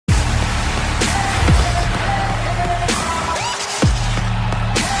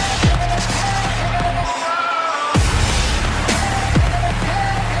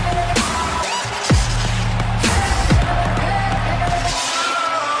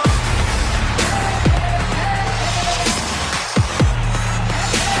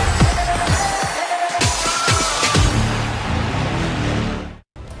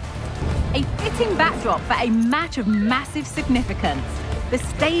for a match of massive significance. The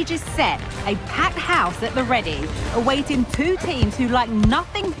stage is set, a packed house at the ready, awaiting two teams who like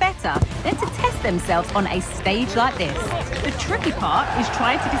nothing better than to test themselves on a stage like this. The tricky part is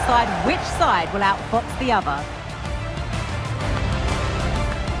trying to decide which side will outfox the other.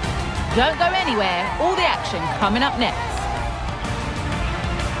 Don't go anywhere, all the action coming up next.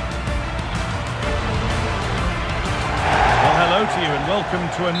 Well, hello to you and welcome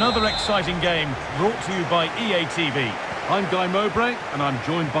to another exciting game brought to you by EA TV. I'm Guy Mowbray and I'm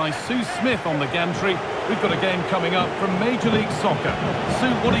joined by Sue Smith on the gantry. We've got a game coming up from Major League Soccer.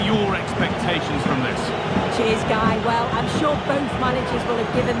 Sue, what are your expectations from this? Cheers, Guy. Well, I'm sure both managers will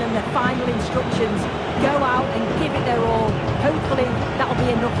have given them the final instructions. Go out and give it their all. Hopefully, that'll be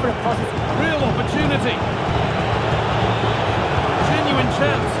enough for a positive. Real opportunity. Genuine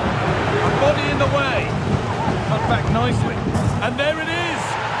chance. A body in the way. Cut back nicely. And there it is.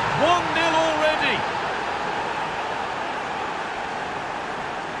 1-0 already.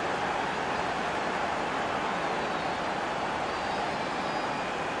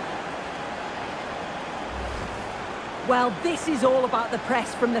 Well, this is all about the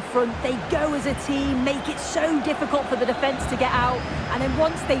press from the front. They go as a team, make it so difficult for the defence to get out, and then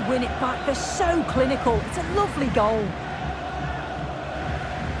once they win it back, they're so clinical. It's a lovely goal.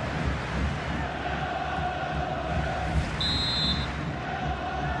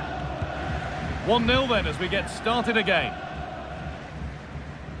 One 1-0 then as we get started again.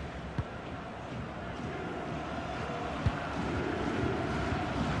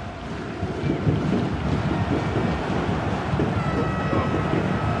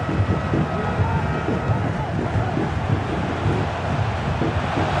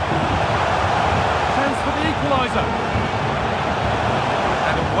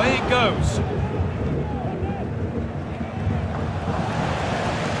 And away it goes.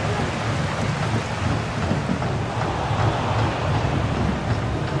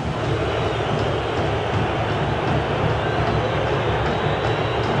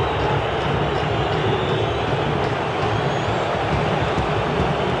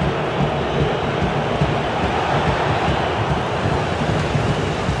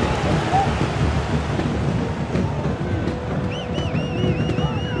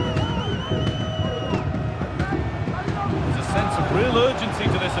 Real urgency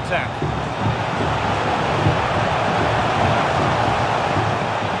to this attack.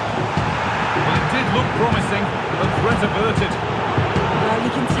 Well, it did look promising, but threat averted. Well,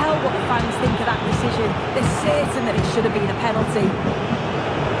 you can tell what the fans think of that decision. They're certain that it should have been a penalty.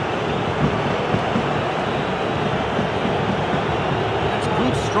 It's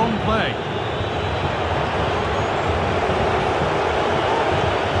good, strong play.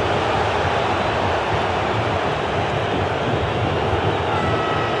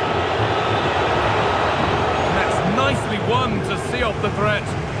 One to see off the threat.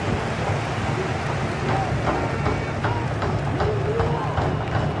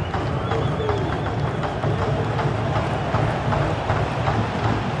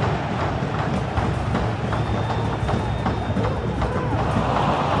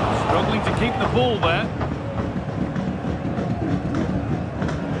 Struggling to keep the ball there.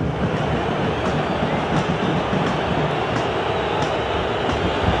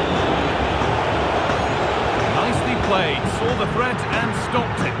 Played, saw the threat and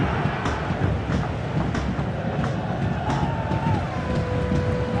stopped it.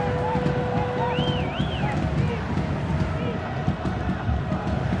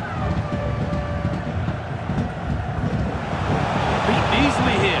 Beat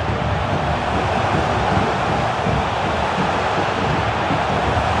easily here.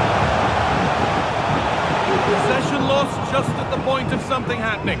 Possession lost just at the point of something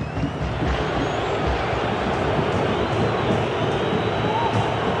happening.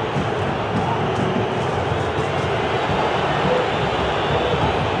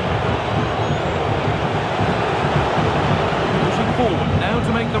 Now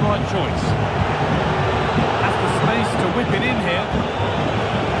to make the right choice. Has the space to whip it in here.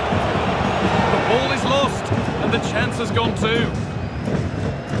 The ball is lost and the chance has gone too.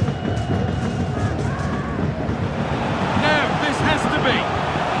 Now this has to be.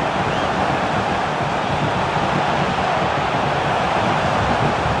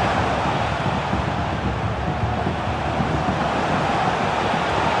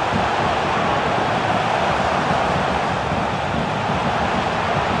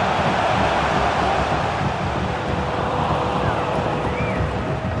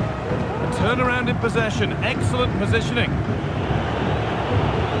 Turnaround in possession, excellent positioning.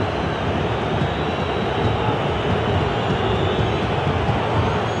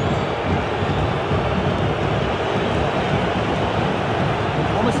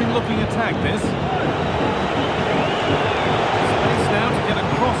 Promising looking attack, this. Space now to get a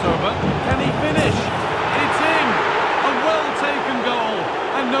crossover. Can he finish? It's in! A well-taken goal.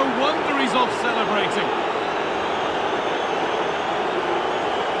 And no wonder he's off celebrating.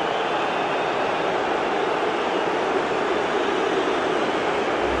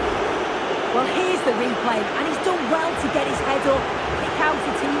 Well, here's the replay, and he's done well to get his head up, pick out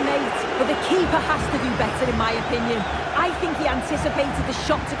a teammate, but the keeper has to do better, in my opinion. I think he anticipated the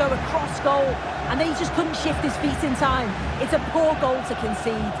shot to go across goal, and then he just couldn't shift his feet in time. It's a poor goal to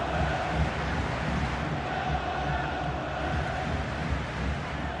concede.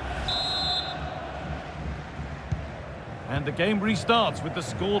 And the game restarts with the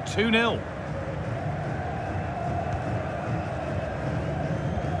score 2-0.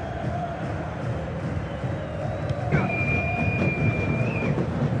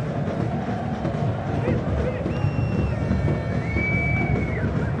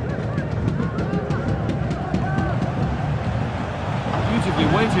 Beautifully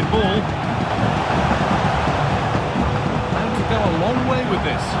weighted ball. And to go a long way with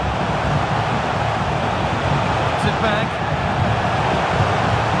this. Sit back.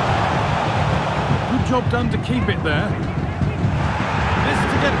 Good job done to keep it there. This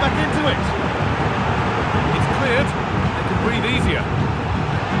to get back into it. It's cleared. They can breathe easier.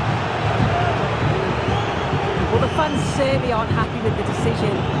 Well, the fans certainly aren't happy with the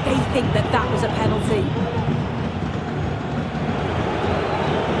decision. They think that that was a penalty.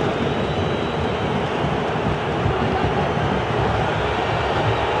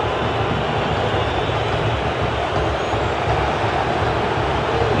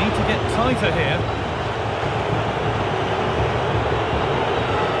 Tighter here.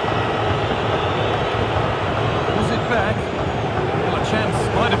 Was it back? Well, a chance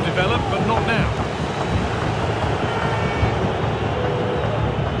might have developed, but not now.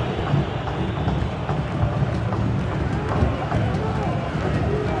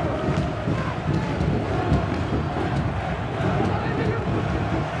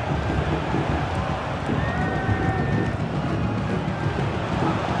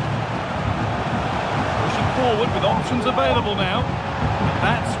 Forward with options available now.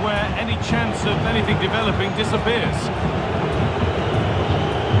 That's where any chance of anything developing disappears.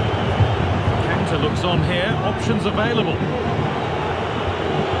 Counter looks on here, options available.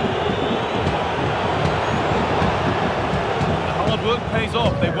 The hard work pays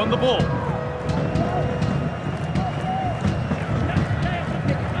off, they won the ball.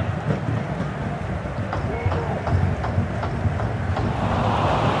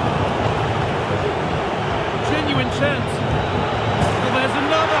 Chance. Well, there's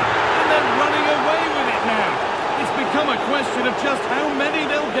another, and they're running away with it now. It's become a question of just how many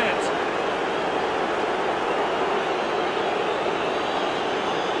they'll get.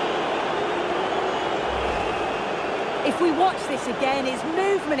 If we watch this again, his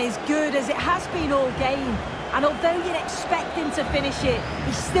movement is good as it has been all game. And although you'd expect him to finish it,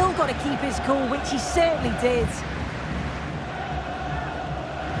 he's still got to keep his cool, which he certainly did.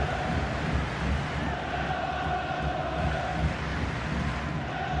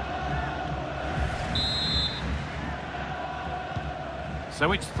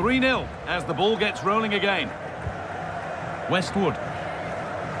 So it's 3-0 as the ball gets rolling again. Westwood.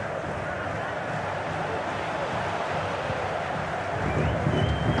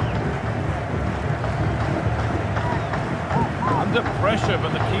 Under pressure,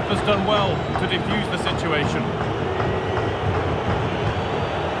 but the keeper's done well to defuse the situation.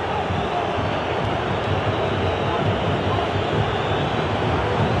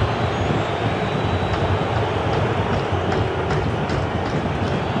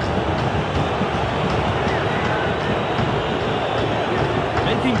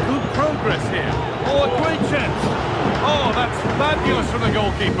 Progress here. Oh, a great chance. Oh, that's fabulous from the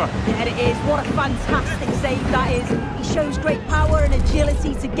goalkeeper. Yeah, it is. What a fantastic save that is. He shows great power and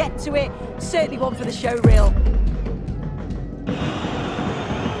agility to get to it. Certainly one for the show reel.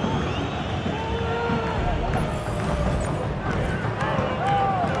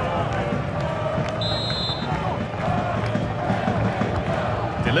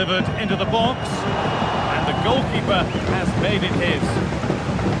 Delivered into the box. And the goalkeeper has made it his.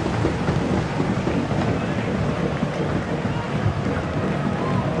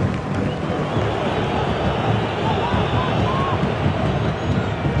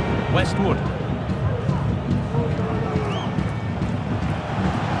 Westwood.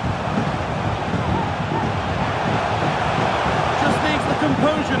 Just needs the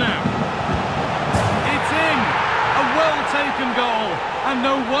composure now. It's in! A well-taken goal, and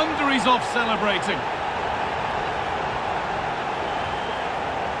no wonder he's off celebrating.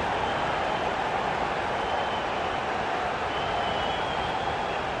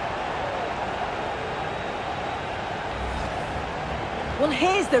 Well,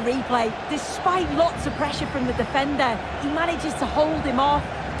 here's the replay. Despite lots of pressure from the defender, he manages to hold him off,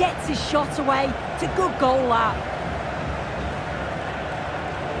 gets his shot away. It's a good goal, that.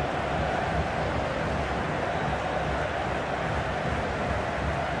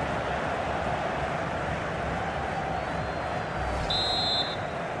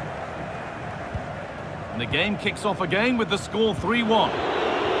 And the game kicks off again with the score 3-1.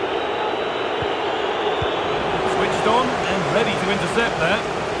 Switched on and ready to intercept there.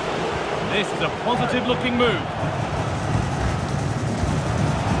 This is a positive-looking move.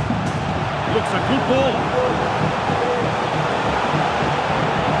 Looks a good ball.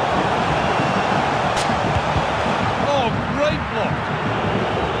 Oh, great block.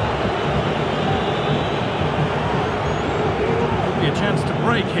 Could be a chance to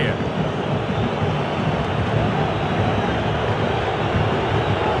break here.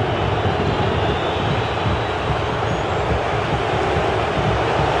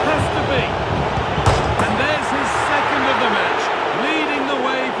 Has to be. And there's his second of the match, leading the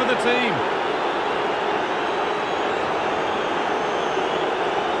way for the team.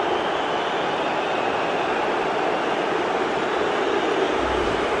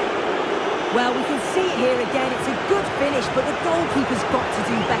 Well, we can see it here again. It's a good finish, but the goalkeeper's got to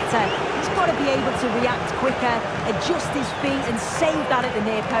do better. He's got to be able to react quicker, adjust his feet and save that at the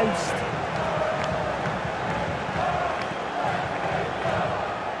near post.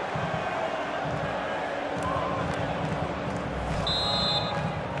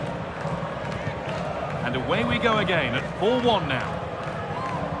 And away we go again at 4-1 now.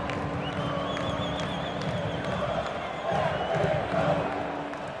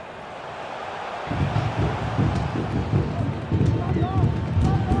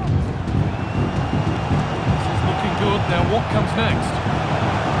 Now what comes next?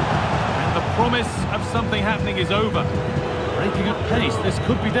 And the promise of something happening is over. Breaking at pace, this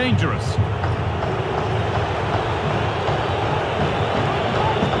could be dangerous.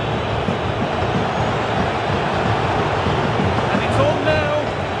 And it's on now.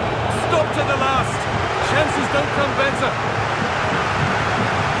 Stopped at the last. Chances don't come better.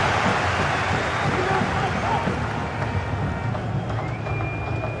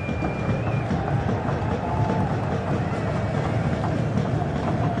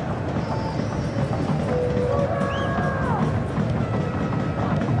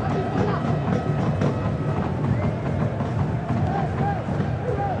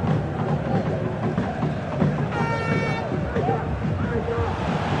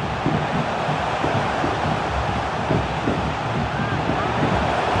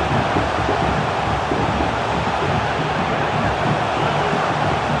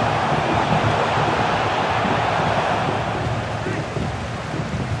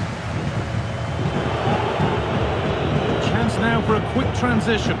 Now for a quick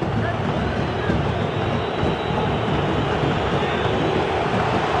transition.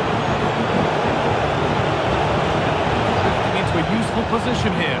 Drifting into a useful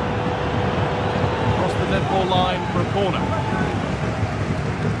position here. Across the netball line for a corner.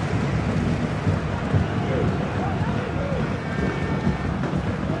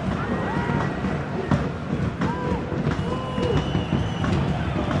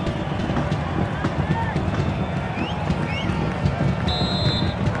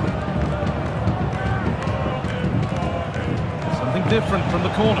 Different from the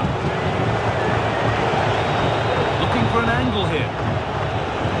corner. Looking for an angle here.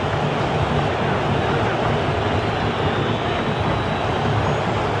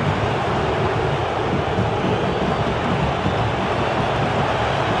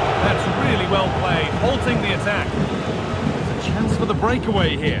 That's really well played, halting the attack. There's a chance for the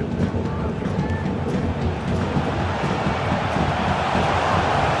breakaway here.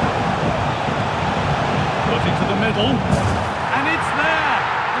 Put into the middle.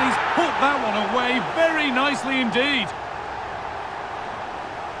 Put that one away very nicely indeed.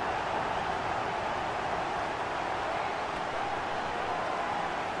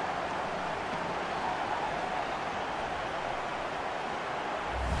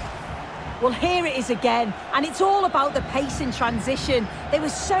 Well, here it is again, and it's all about the pace in transition. They were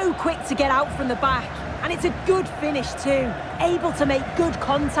so quick to get out from the back, and it's a good finish too, able to make good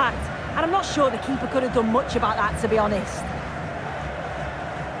contact. And I'm not sure the keeper could have done much about that, to be honest.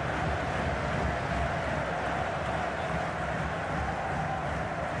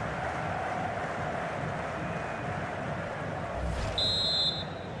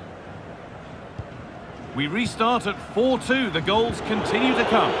 We restart at 4-2. The goals continue to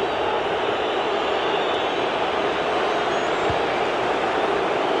come.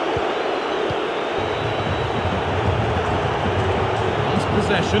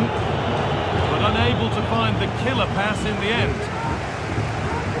 possession, but unable to find the killer pass in the end.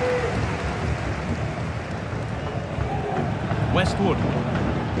 Westwood.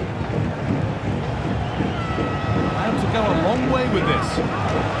 Allowed to go a long way with this.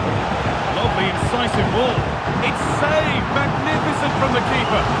 Lovely, incisive ball. It's saved. Magnificent from the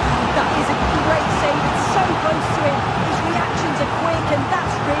keeper. That is a great save. It's so close to him. His reactions are quick, and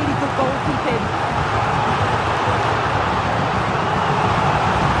that's really good goalkeeping.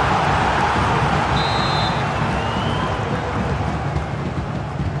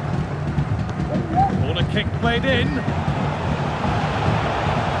 Corner kick played in.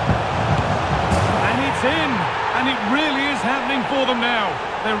 And it's in. And it really is happening for them now.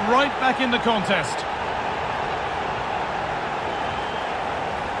 They're right back in the contest.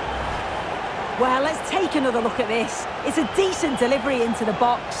 Well, let's take another look at this. It's a decent delivery into the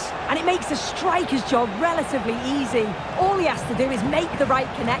box, and it makes the striker's job relatively easy. All he has to do is make the right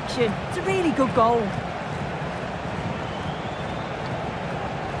connection. It's a really good goal.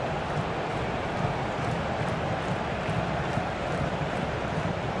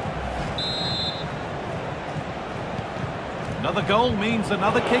 Another goal means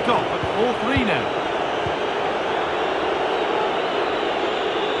another kick-off at 4-3 now.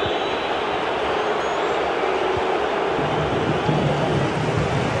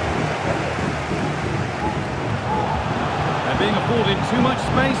 Being afforded too much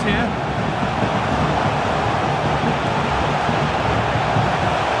space here.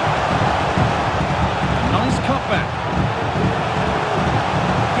 Nice cutback.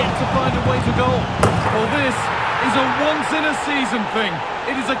 Yet to find a way to goal. Well, this is a once-in-a-season thing.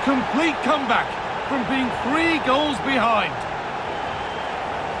 It is a complete comeback from being 3 goals behind.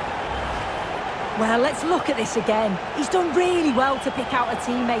 Well, let's look at this again. He's done really well to pick out a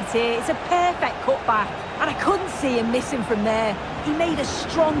teammate here. It's a perfect cutback, and I couldn't see him missing from there. He made a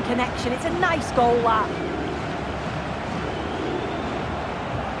strong connection. It's a nice goal, that.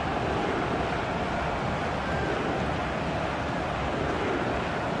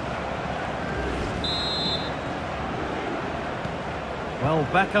 Well,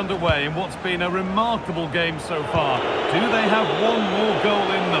 back underway in what's been a remarkable game so far. Do they have one more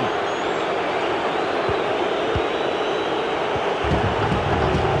goal in them?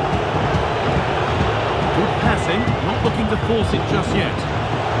 Not looking to force it just yet.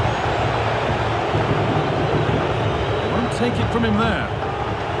 Won't take it from him there.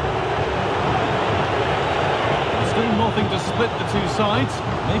 Still nothing to split the two sides.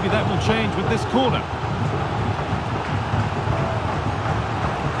 Maybe that will change with this corner.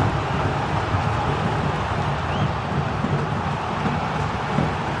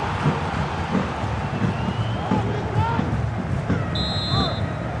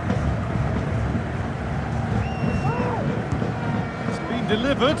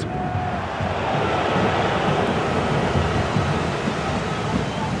 Delivered.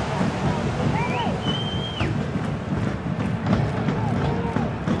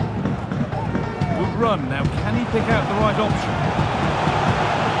 Good run. Now, can he pick out the right option?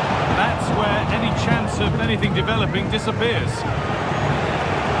 That's where any chance of anything developing disappears.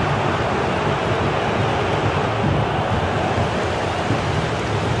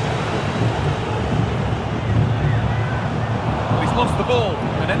 Lost the ball,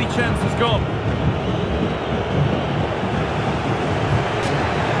 and any chance has gone.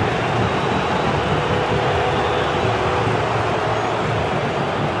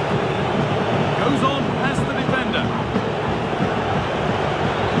 Goes on past the defender.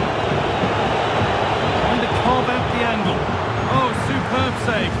 Trying to carve out the angle. Oh, superb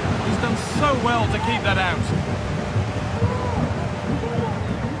save. He's done so well to keep that out.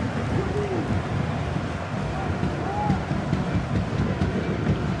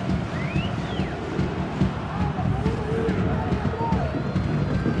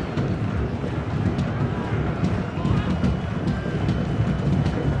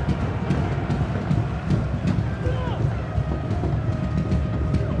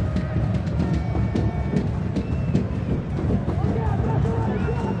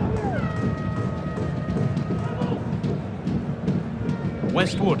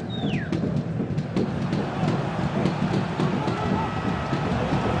 Westwood. And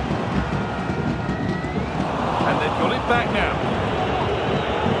they've got it back now.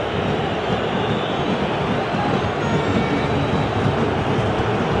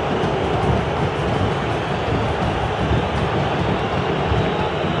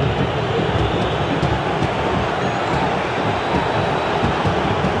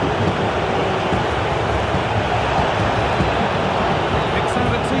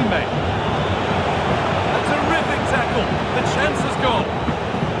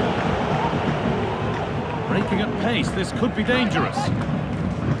 could be dangerous.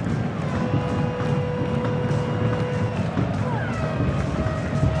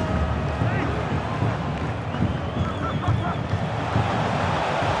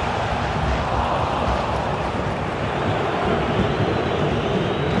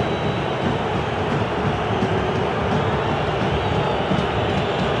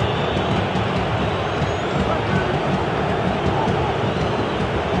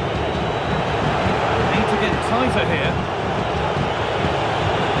 Tighter here.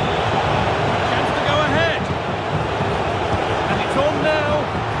 Chance to go ahead. And it's on now.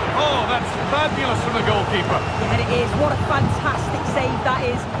 Oh, that's fabulous from the goalkeeper. Yeah, it is. What a fantastic save that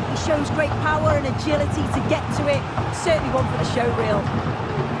is. He shows great power and agility to get to it. Certainly one for the show reel.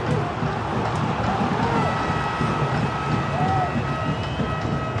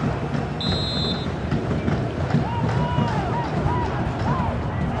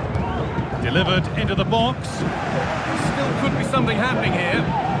 Delivered into the box. Still could be something happening here.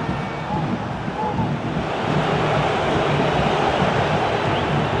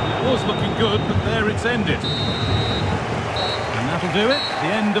 Was looking good, but there it's ended. And that'll do it.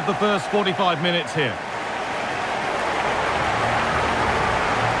 The end of the first 45 minutes here.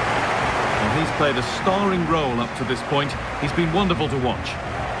 And he's played a starring role up to this point. He's been wonderful to watch.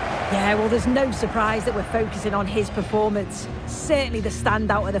 Yeah, well, there's no surprise that we're focusing on his performance. Certainly the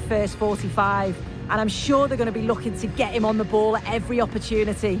standout of the first 45. And I'm sure they're going to be looking to get him on the ball at every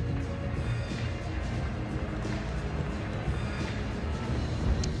opportunity.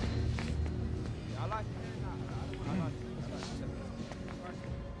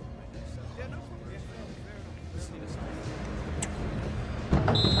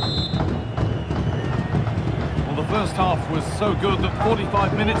 Well, the first half was so good that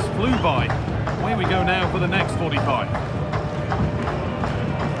 45 minutes flew by. Away we go now for the next 45.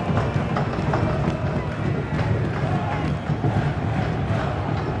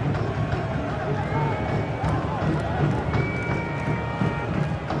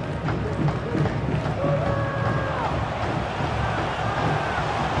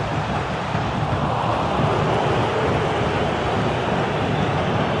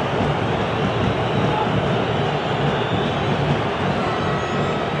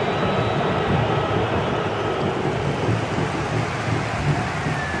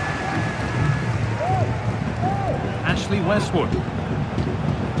 Westwood. Good,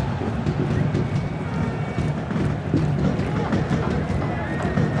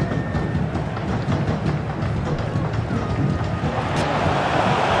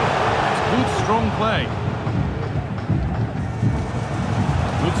 strong play.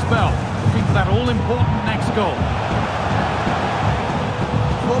 Good spell. Looking for that all-important next goal.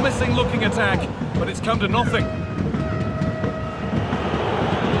 Promising looking attack, but it's come to nothing.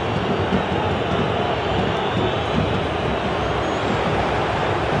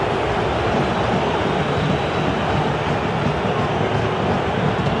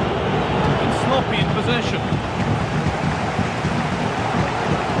 In possession.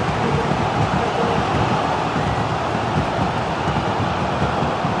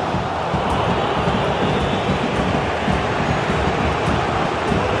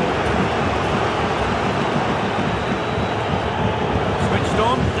 Switched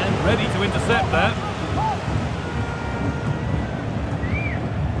on and ready to intercept that.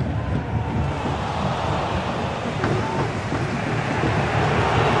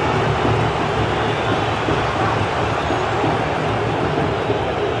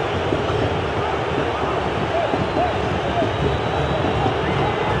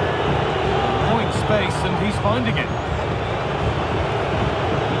 And he's finding it.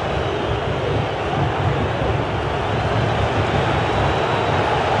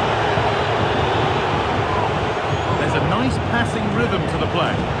 There's a nice passing rhythm to the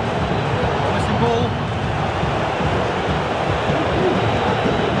play. Missing ball.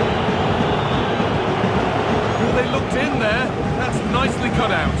 Oh, they looked in there. That's nicely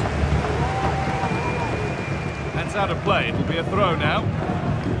cut out. That's out of play. It'll be a throw now.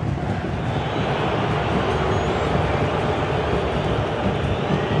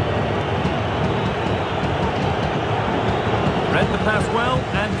 Read the pass well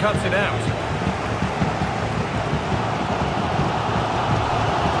and cuts it out.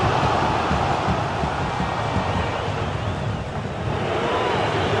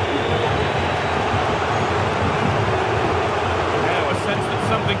 Now a sense that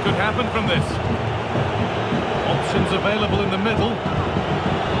something could happen from this. Options available in the middle.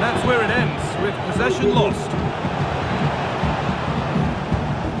 And that's where it ends, with possession lost.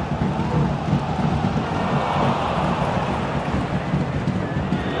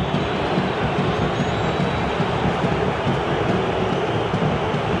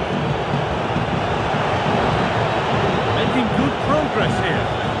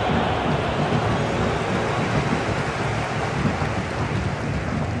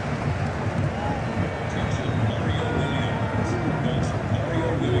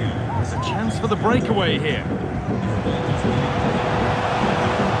 chance for the breakaway here.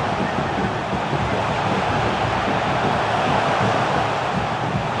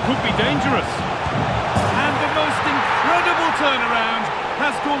 Could be dangerous. And the most incredible turnaround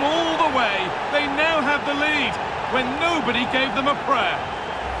has gone all the way. They now have the lead when nobody gave them a prayer.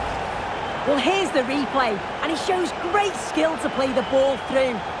 Well, here's the replay, and he shows great skill to play the ball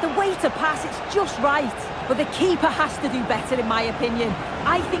through. The way to pass, it's just right. But the keeper has to do better, in my opinion.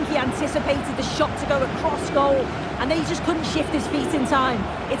 I think he anticipated the shot to go across goal, and then he just couldn't shift his feet in time.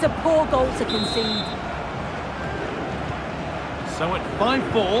 It's a poor goal to concede. So at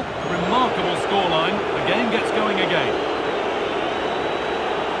 5-4, remarkable scoreline, the game gets going again.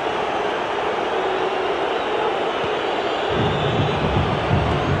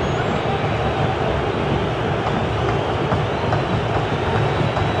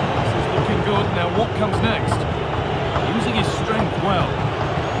 Now what comes next? Using his strength well.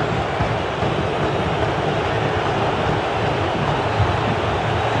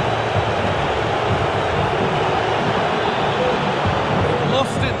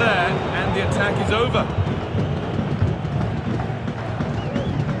 Lost it there, and the attack is over.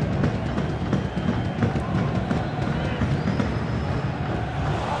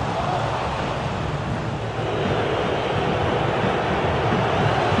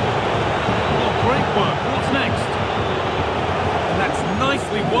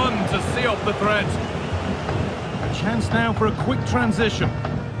 Nicely won to see off the threat. A chance now for a quick transition.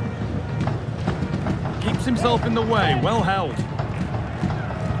 Keeps himself in the way, well held.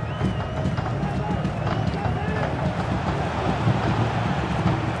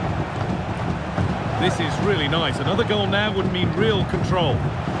 This is really nice. Another goal now would mean real control.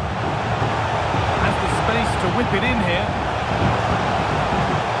 Has the space to whip it in here.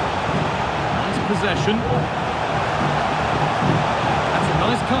 Nice possession.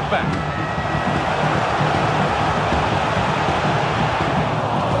 Nice cutback.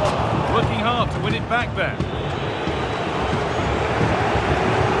 Working hard to win it back there.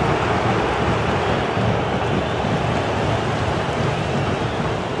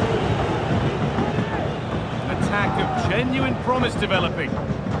 An attack of genuine promise developing.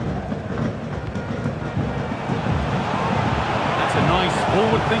 That's a nice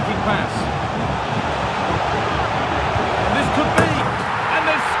forward-thinking pass. And this could be.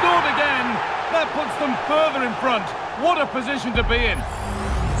 Scored again. That puts them further in front. What a position to be in.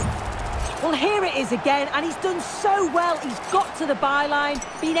 Well, here it is again, and he's done so well. He's got to the byline,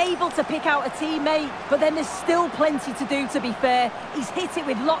 been able to pick out a teammate, but then there's still plenty to do, to be fair. He's hit it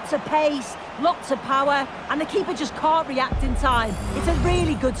with lots of pace, lots of power, and the keeper just can't react in time. It's a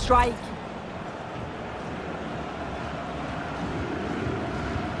really good strike.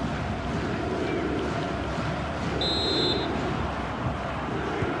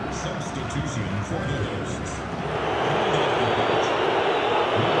 Substitution for the hosts.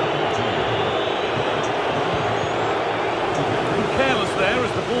 Careless there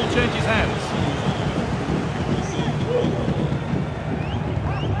as the ball changes hands.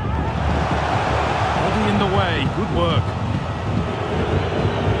 Body in the way, good work.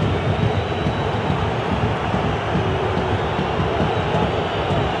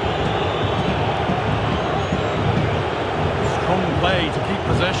 Strong play to keep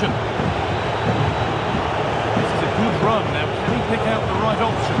possession. This is a good run. Now, can he pick out the right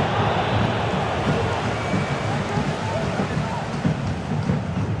option?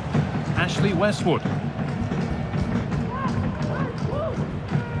 Westwood.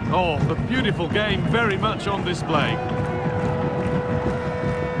 Oh, the beautiful game very much on display.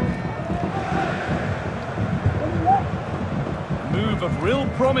 A move of real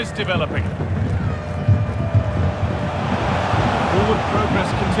promise developing. Forward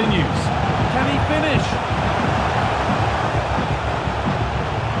progress continues. Can he finish?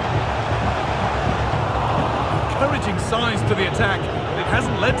 Encouraging signs to the attack, but it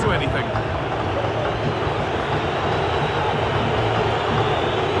hasn't led to anything.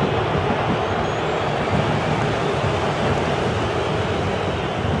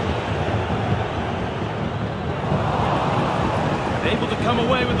 Able to come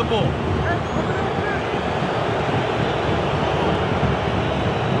away with the ball.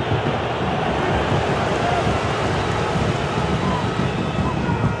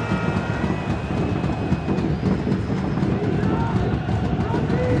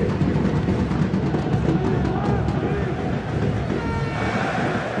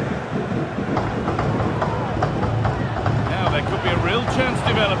 Now there could be a real chance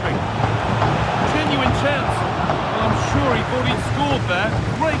developing. Genuine chance. I'm sure he thought he'd scored there.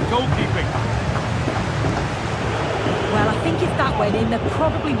 Great goalkeeping. Well, I think if that went in, there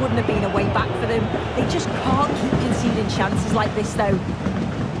probably wouldn't have been a way back for them. They just can't keep conceding chances like this, though.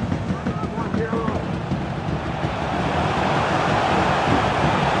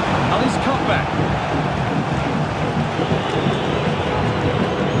 Nice cutback.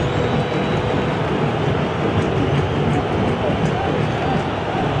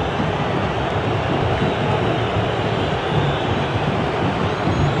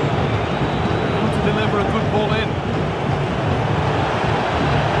 Deliver a good ball in.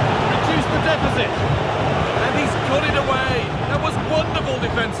 Reduce the deficit. And he's got it away. That was wonderful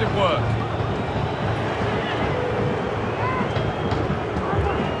defensive work.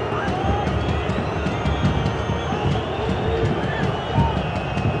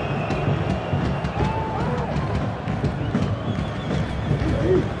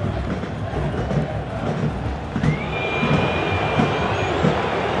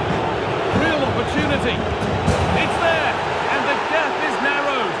 It's there, and the gap is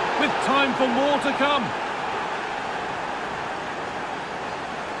narrowed, with time for more to come.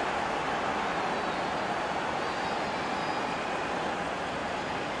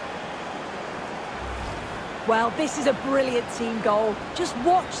 Well, this is a brilliant team goal. Just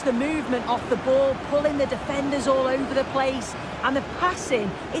watch the movement off the ball, pulling the defenders all over the place. And the passing,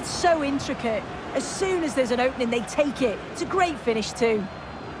 it's so intricate. As soon as there's an opening, they take it. It's a great finish too.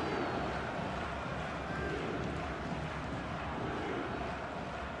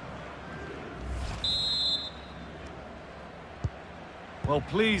 Well,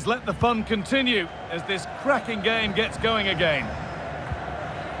 please let the fun continue as this cracking game gets going again.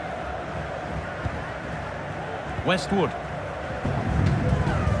 Westwood.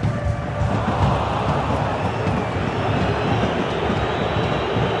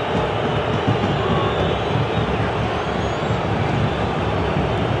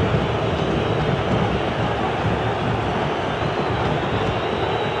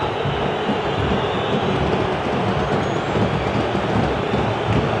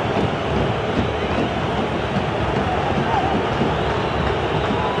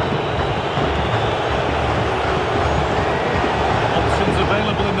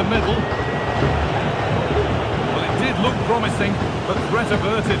 Middle. Well, it did look promising, but threat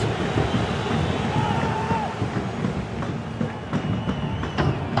averted.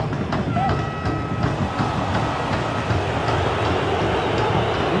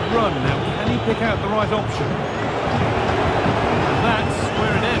 Good run. Now, can he pick out the right option? And that's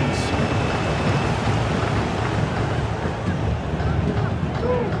where it ends.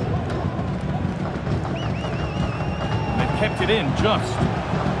 They've kept it in just.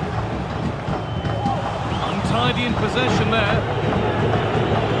 Tidy in possession there.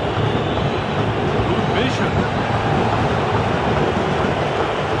 Good vision.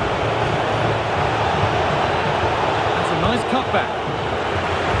 That's a nice cutback.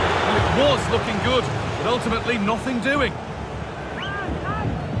 Well, it was looking good, but ultimately nothing doing.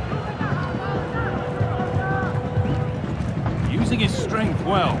 Using his strength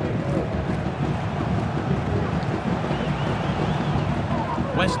well.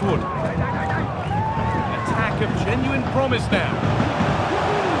 Westwood. Of genuine promise now.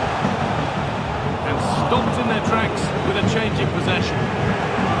 And stopped in their tracks with a change in possession.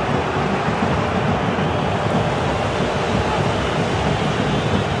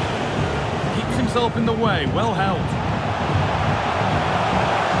 Keeps himself in the way, well held.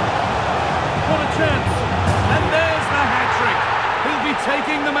 What a chance! And there's the hat-trick! He'll be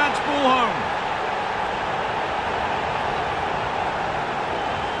taking the match ball home.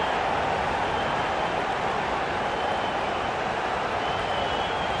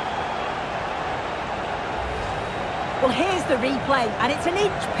 Well, here's the replay, and it's an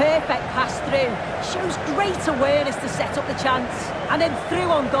inch-perfect pass through. Shows great awareness to set up the chance. And then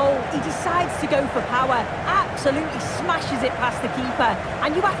through on goal, he decides to go for power. Absolutely smashes it past the keeper.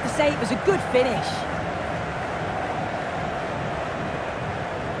 And you have to say it was a good finish.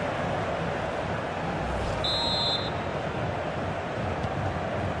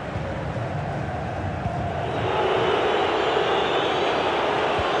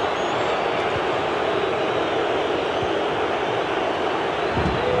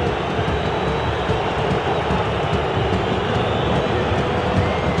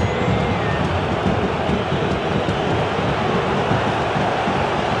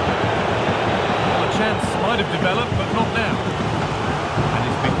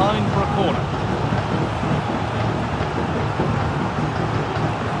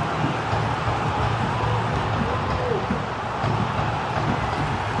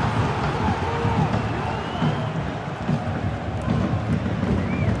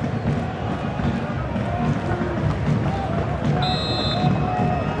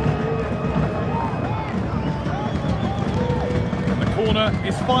 corner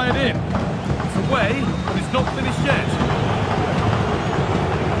is fired in. It's away, but it's not finished yet.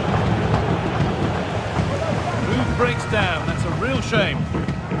 Move breaks down, that's a real shame.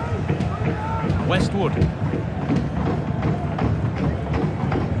 Westwood.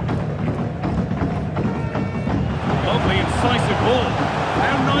 Lovely, incisive ball.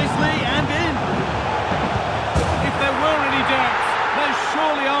 Down nicely and in. If there were any doubts, there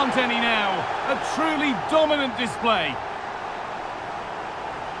surely aren't any now. A truly dominant display.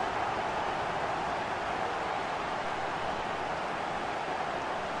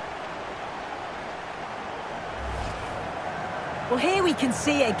 Well, here we can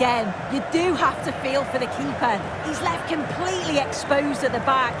see it again. You do have to feel for the keeper. He's left completely exposed at the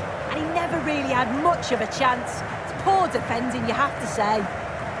back, and he never really had much of a chance. It's poor defending, you have to say.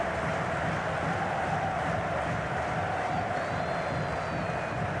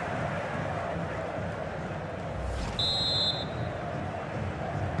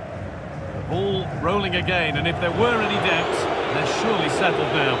 The ball rolling again, and if there were any doubts, they're surely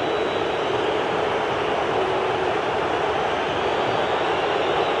settled now.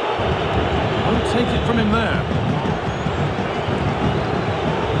 Won't take it from him there.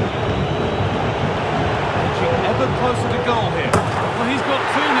 Edging ever closer to goal here. Well, he's got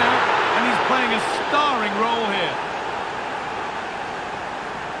two now, and he's playing a starring role here.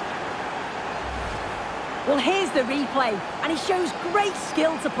 Well, here's the replay, and he shows great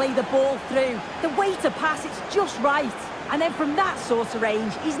skill to play the ball through. The way to pass, it's just right. And then from that sort of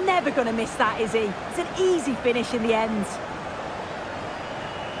range, he's never going to miss that, is he? It's an easy finish in the end.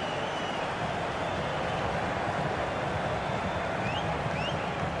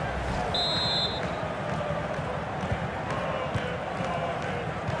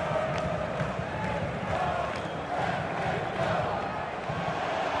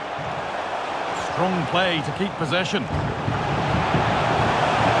 Strong play to keep possession. Can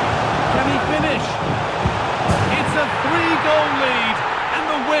he finish? It's a 3-goal lead, and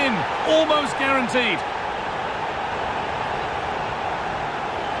the win almost guaranteed.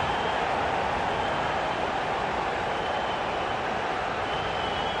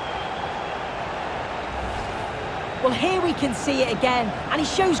 Well, here we can see it again, and he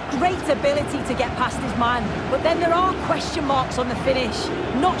shows great ability to get past his man. But then there are question marks on the finish.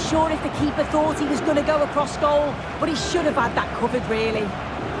 Not sure if the keeper thought he was going to go across goal, but he should have had that covered, really.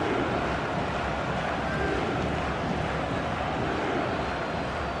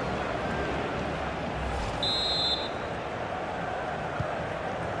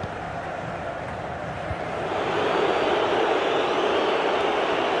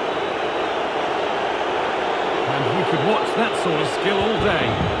 Could watch that sort of skill all day.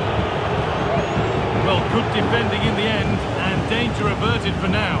 Well, good defending in the end, and danger averted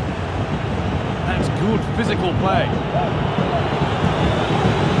for now. That's good physical play.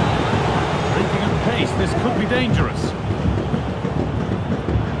 Breaking at pace, this could be dangerous.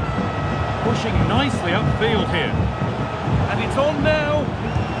 Pushing nicely upfield here. And it's on now.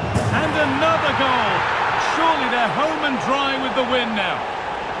 And another goal. Surely they're home and dry with the win now.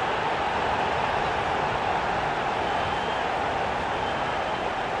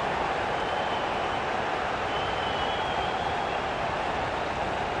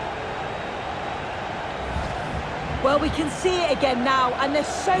 Well, we can see it again now, and they're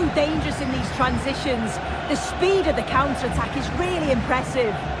so dangerous in these transitions. The speed of the counter-attack is really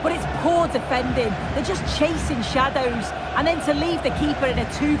impressive, but it's poor defending. They're just chasing shadows, and then to leave the keeper in a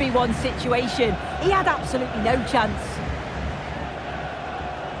 2v1 situation, he had absolutely no chance.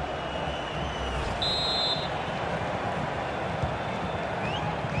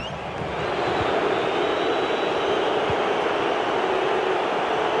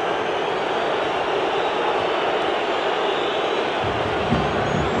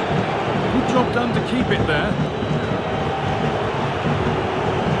 Job done to keep it there.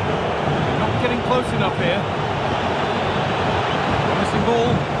 Not getting close enough here. Promising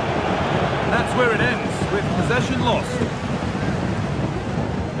ball. That's where it ends, with possession lost.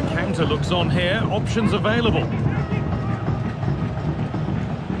 The counter looks on here, options available.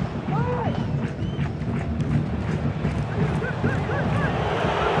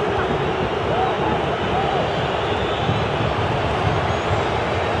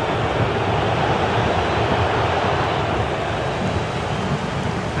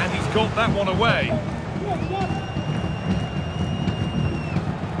 Got that one away.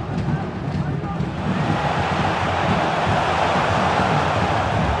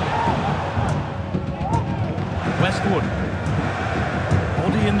 Westwood.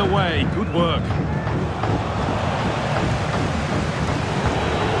 Body in the way. Good work.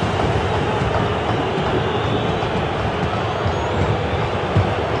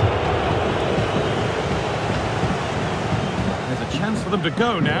 for them to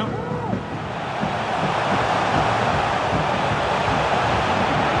go now.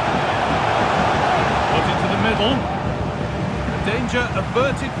 Put into the middle. Danger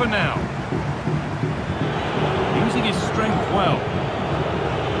averted for now. Using his strength well.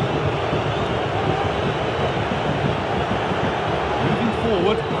 Moving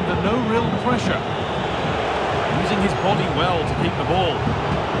forward under no real pressure. Using his body well to keep the ball.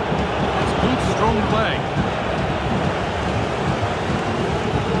 That's good, strong play.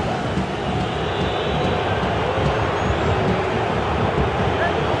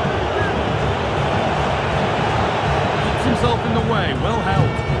 Keeps himself in the way, well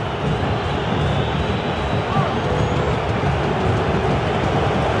held.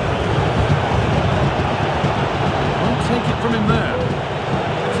 Won't take it from him there.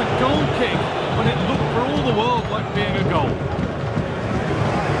 It's a goal kick, but it looked for all the world like being a goal.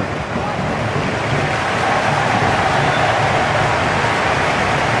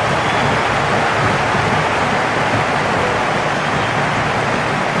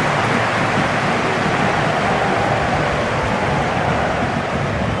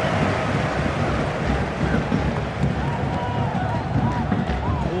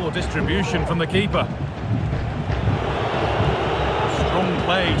 Poor distribution from the keeper. Strong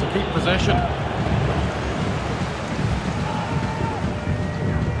play to keep possession.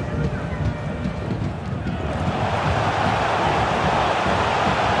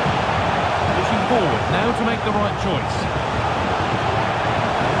 Forward now to make the right choice.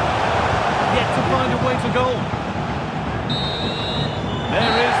 Yet to find a way to goal.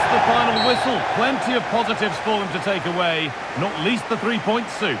 There is the final whistle. Plenty of positives for them to take away, not least the 3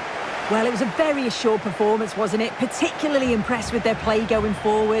 points, Sue. Well, it was a very assured performance, wasn't it? Particularly impressed with their play going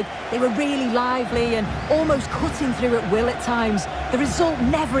forward. They were really lively and almost cutting through at will at times. The result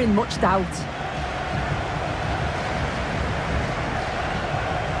never in much doubt.